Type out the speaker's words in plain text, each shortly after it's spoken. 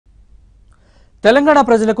తెలంగాణ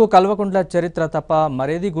ప్రజలకు కల్వకుంట్ల చరిత్ర తప్ప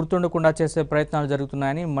మరేది గుర్తుండకుండా చేసే ప్రయత్నాలు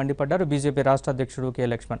జరుగుతున్నాయని మండిపడ్డారు బీజేపీ రాష్ట్ర అధ్యక్షుడు కె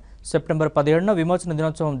లక్ష్మణ్. సెప్టెంబర్ 17న విమోచన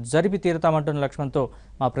దినోత్సవం జరిపి తీరుతామంటున్న లక్ష్మణ్తో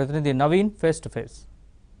మా ప్రతినిధి Naveen face to face.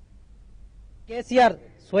 KCR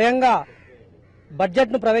స్వయంగా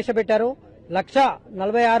బడ్జెట్ను ప్రవేశపెట్టారు.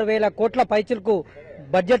 1,46,000 కోట్ల పైచిలకు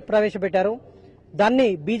బడ్జెట్ ప్రవేశపెట్టారు.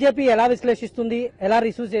 దాన్ని బీజేపీ ఎలా విశ్లేషిస్తుంది, ఎలా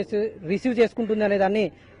రిసీవ్ చేసుకుంటుంది అనే దాన్ని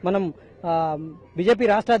మనం బీజేపీ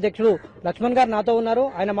రాష్ట్ర అధ్యక్షుడు లక్ష్మణ్ గారు నాతో ఉన్నారు.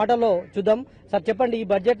 ఆయన మాటల్లో చూద్దాం. సార్ చెప్పండి, ఈ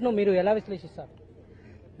బడ్జెట్ ను మీరు ఎలా విశ్లేషిస్తారు?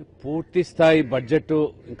 పూర్తి స్థాయి బడ్జెట్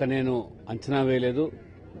ఇంకా నేను అంచనా వేయలేదు,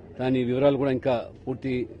 దాని వివరాలు కూడా ఇంకా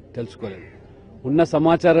పూర్తి తెలుసుకోలేదు. ఉన్న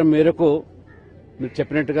సమాచారం మేరకు మీరు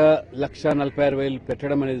చెప్పినట్టుగా 1,46,000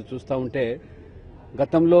 పెట్టడం అనేది చూస్తూ ఉంటే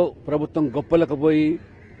గతంలో ప్రభుత్వం గొప్పలకు పోయి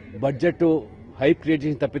బడ్జెట్ హైప్ క్రియేట్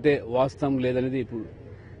చేసి తప్పితే వాస్తవం లేదనేది ఇప్పుడు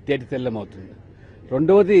తేటి తెల్లమవుతుంది.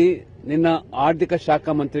 రెండవది, నిన్న ఆర్థిక శాఖ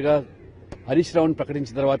మంత్రిగా హరీష్ రావును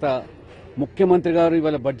ప్రకటించిన తర్వాత ముఖ్యమంత్రి గారు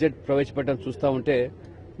ఇవాళ బడ్జెట్ ప్రవేశపెట్టడం చూస్తూ ఉంటే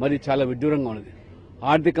మరి చాలా విడ్డూరంగా ఉన్నది.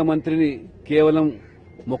 ఆర్థిక మంత్రిని కేవలం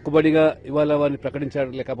మొక్కుబడిగా ఇవాళ వారిని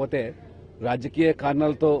ప్రకటించారు, లేకపోతే రాజకీయ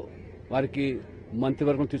కారణాలతో వారికి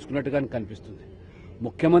మంత్రివర్గం తీసుకున్నట్టుగా కనిపిస్తుంది.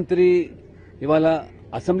 ముఖ్యమంత్రి ఇవాళ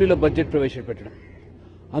అసెంబ్లీలో బడ్జెట్ ప్రవేశపెట్టడం,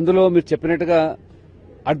 అందులో మీరు చెప్పినట్టుగా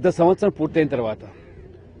అర్ధ సంవత్సరం పూర్తయిన తర్వాత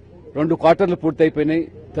 2 క్వార్టర్లు పూర్తయిపోయినాయి.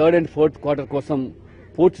 3rd and 4th క్వార్టర్ కోసం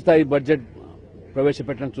పూర్తిస్థాయి బడ్జెట్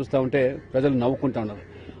ప్రవేశపెట్టడం చూస్తూ ఉంటే ప్రజలు నవ్వుకుంటా ఉన్నారు.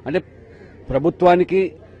 అంటే ప్రభుత్వానికి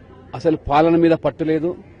అసలు పాలన మీద పట్టు లేదు,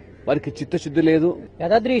 వారికి చిత్తశుద్ధి లేదు.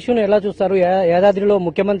 యాదాద్రి ఇష్యూను ఎలా చూస్తారు? యాదాద్రిలో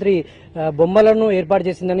ముఖ్యమంత్రి బొమ్మలను ఏర్పాటు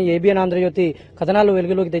చేసిందని ఏబిఎన్ ఆంధ్రజ్యోతి కథనాలు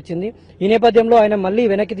వెలుగులోకి తెచ్చింది. ఈ నేపథ్యంలో ఆయన మళ్లీ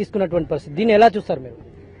వెనక్కి తీసుకున్నటువంటి పరిస్థితి, దీన్ని ఎలా చూస్తారు మీరు?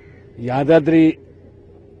 యాదాద్రి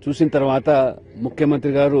చూసిన తర్వాత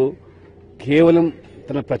ముఖ్యమంత్రి గారు కేవలం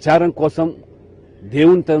తన ప్రచారం కోసం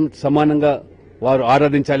దేవునితో సమానంగా వారు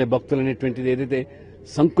ఆరాధించాలి భక్తులు అనేటువంటిది ఏదైతే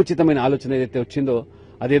సంకుచితమైన ఆలోచన ఏదైతే వచ్చిందో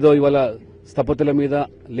అదేదో ఇవాళ స్థపతుల మీద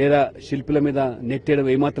లేదా శిల్పుల మీద నెట్టేయడం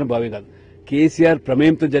ఏమాత్రం భావి కాదు. కేసీఆర్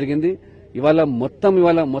ప్రమేయంతో జరిగింది. ఇవాళ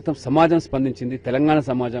మొత్తం సమాజం స్పందించింది. తెలంగాణ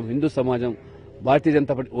సమాజం, హిందూ సమాజం భారతీయ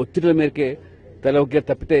జనతా పార్టీ ఒత్తిడిల మేరకే తలొగ్గే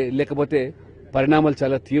తప్పితే, లేకపోతే పరిణామాలు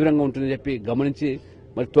చాలా తీవ్రంగా ఉంటుందని చెప్పి గమనించి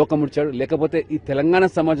మరి తోక ముడిచాడు. లేకపోతే ఈ తెలంగాణ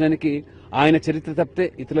సమాజానికి ఆయన చరిత్ర తప్పితే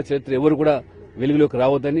ఇతరుల చరిత్ర ఎవరు కూడా వెలుగులోకి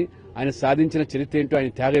రావద్దని, ఆయన సాధించిన చరిత్ర ఏంటో,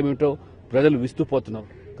 ఆయన త్యాగం ఏమిటో ప్రజలు విస్తుపోతున్నారు.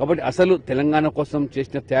 కాబట్టి అసలు తెలంగాణ కోసం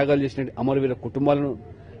చేసిన త్యాగాలు చేసిన అమరవీర కుటుంబాలను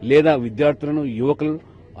లేదా విద్యార్థులను, యువకులను,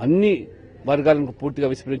 అన్ని వర్గాలను పూర్తిగా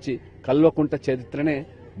విస్మరించి కల్వకుంట్ల చరిత్రనే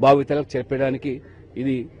భావితలకు చేర్పడానికి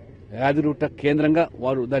ఇది యాదిరూట కేంద్రంగా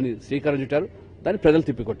వారు దాన్ని శ్రీకారం చుట్టారు. దాన్ని ప్రజలు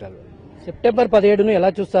తిప్పికొట్టారు. సెప్టెంబర్ 17ను ఎలా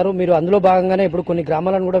చూస్తారు? మీరు అందులో భాగంగానే ఇప్పుడు కొన్ని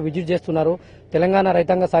గ్రామాలను కూడా విజిట్ చేస్తున్నారు. తెలంగాణ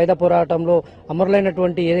రైతాంగ సాయుధ పోరాటంలో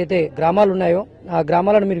అమరులైనటువంటి ఏదైతే గ్రామాలు ఉన్నాయో ఆ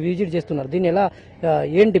గ్రామాలను మీరు విజిట్ చేస్తున్నారు. దీన్ని ఎలా,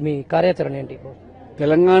 ఏంటి మీ కార్యాచరణ ఏంటి?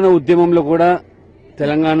 తెలంగాణ ఉద్యమంలో కూడా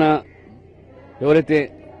తెలంగాణ ఎవరైతే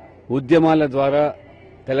ఉద్యమాల ద్వారా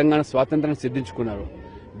తెలంగాణ స్వాతంత్రం సిద్ధించుకున్నారో,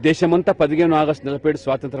 దేశమంతా 15 ఆగస్టు 47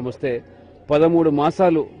 స్వాతంత్రం వస్తే 13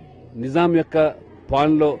 మాసాలు నిజాం యొక్క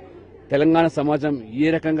పాలనలో తెలంగాణ సమాజం ఏ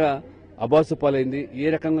రకంగా అబాసుపాలైంది, ఏ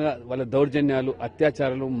రకంగా వాళ్ళ దౌర్జన్యాలు,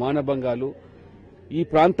 అత్యాచారాలు, మానభంగాలు, ఈ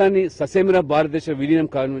ప్రాంతాన్ని ససేమిరా భారతదేశ విలీనం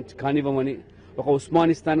కానివ్వమని, ఒక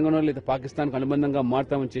ఉస్మానిస్తాన్గానో లేదా పాకిస్తాన్కు అనుబంధంగా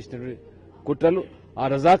మారుతామని చేసినటువంటి కుట్రలు, ఆ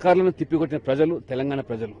రజాకారులను తిప్పికొట్టిన ప్రజలు తెలంగాణ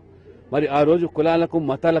ప్రజలు. మరి ఆ రోజు కులాలకు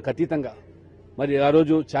మతాలకు అతీతంగా మరి ఆ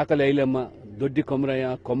రోజు చాకలి ఐలమ్మ, దొడ్డి కొమరయ్య,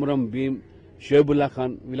 కొమరం భీం, షోయబుల్లా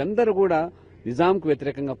ఖాన్ వీళ్ళందరూ కూడా నిజాంకు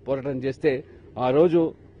వ్యతిరేకంగా పోరాటం చేస్తే ఆ రోజు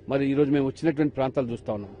మరి ఈరోజు మేము వచ్చినటువంటి ప్రాంతాలు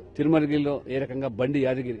చూస్తా ఉన్నాం. తిరుమలగిరిలో ఏ రకంగా బండి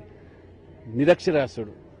యాదగిరి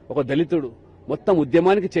నిరక్షరాస్యుడు, ఒక దళితుడు, మొత్తం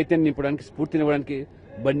ఉద్యమానికి చైతన్యం నింపడానికి, స్ఫూర్తినివ్వడానికి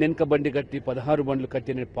బండి వెనుక బండి కట్టి 16 బండ్లు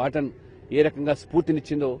కట్టి అనే పాటను ఏ రకంగా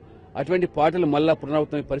స్ఫూర్తినిచ్చిందో అటువంటి పాటలు మళ్ళా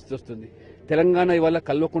పునరావృతమయ్యే పరిస్థితి వస్తుంది. తెలంగాణ ఇవాళ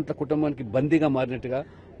కల్వకుంట్ల కుటుంబానికి బందీగా మారినట్టుగా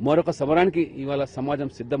మరొక సమరానికి ఇవాళ సమాజం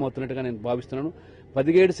సిద్ధమవుతున్నట్టుగా నేను భావిస్తున్నాను.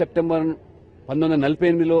 17 సెప్టెంబర్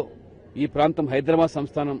 1948లో ఈ ప్రాంతం హైదరాబాద్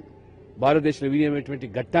సంస్థానం భారతదేశంలో విలీనమైనటువంటి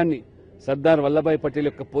ఘట్టాన్ని, సర్దార్ వల్లభాయ్ పటేల్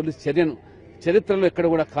యొక్క పోలీస్ చర్యను చరిత్రలో ఎక్కడ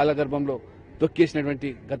కూడా కాలగర్భంలో తొక్కేసినటువంటి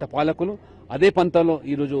గత పాలకులు అదే పంతాలో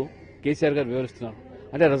ఈరోజు కేసీఆర్ గారు వివరిస్తున్నారు.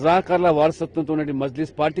 అంటే రజాకార్ల వారసత్వంతో ఉన్న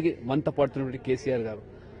మజ్లిస్ పార్టీకి వంత పడుతున్నటువంటి కేసీఆర్ గారు,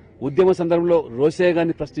 ఉద్యమ సందర్భంలో రోసయ్య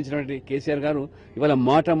గారిని ప్రశ్నించినటువంటి కేసీఆర్ గారు ఇవాళ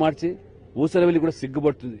మాట మార్చి ఊసరవెల్లి కూడా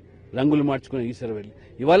సిగ్గుపడుతుంది, రంగులు మార్చుకునే ఈసరవెల్లి.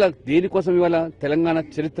 ఇవాళ దేనికోసం ఇవాళ తెలంగాణ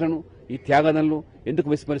చరిత్రను, ఈ త్యాగదనులు ఎందుకు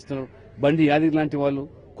విస్మరిస్తున్నారు? బండి యాదగిరి లాంటి వాళ్ళు,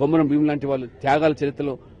 కొమరం భీం లాంటి వాళ్ళు త్యాగాల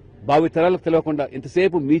చరిత్రలో భావితరాలకు తెలియకుండా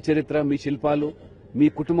ఎంతసేపు మీ చరిత్ర, మీ శిల్పాలు, మీ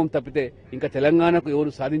కుటుంబం తప్పితే ఇంకా తెలంగాణకు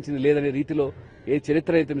ఎవరు సాధించింది లేదనే రీతిలో ఏ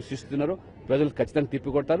చరిత్ర అయితే మీరు సృష్టిస్తున్నారో ప్రజలు ఖచ్చితంగా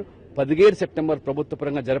తిప్పికొడతారు. 17 సెప్టెంబర్ ప్రభుత్వ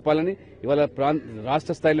పరంగా జరపాలని ఇవాళ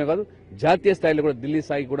రాష్ట్ర స్థాయిలో కాదు జాతీయ స్థాయిలో కూడా ఢిల్లీ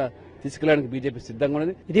స్థాయికి కూడా తీసుకెళ్లడానికి బీజేపీ సిద్ధంగా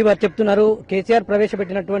ఉన్నది. ఇది వారు చెప్తున్నారు. కేసీఆర్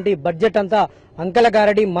ప్రవేశపెట్టినటువంటి బడ్జెట్ అంతా అంకెల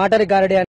గారడి, మాటరి గారడి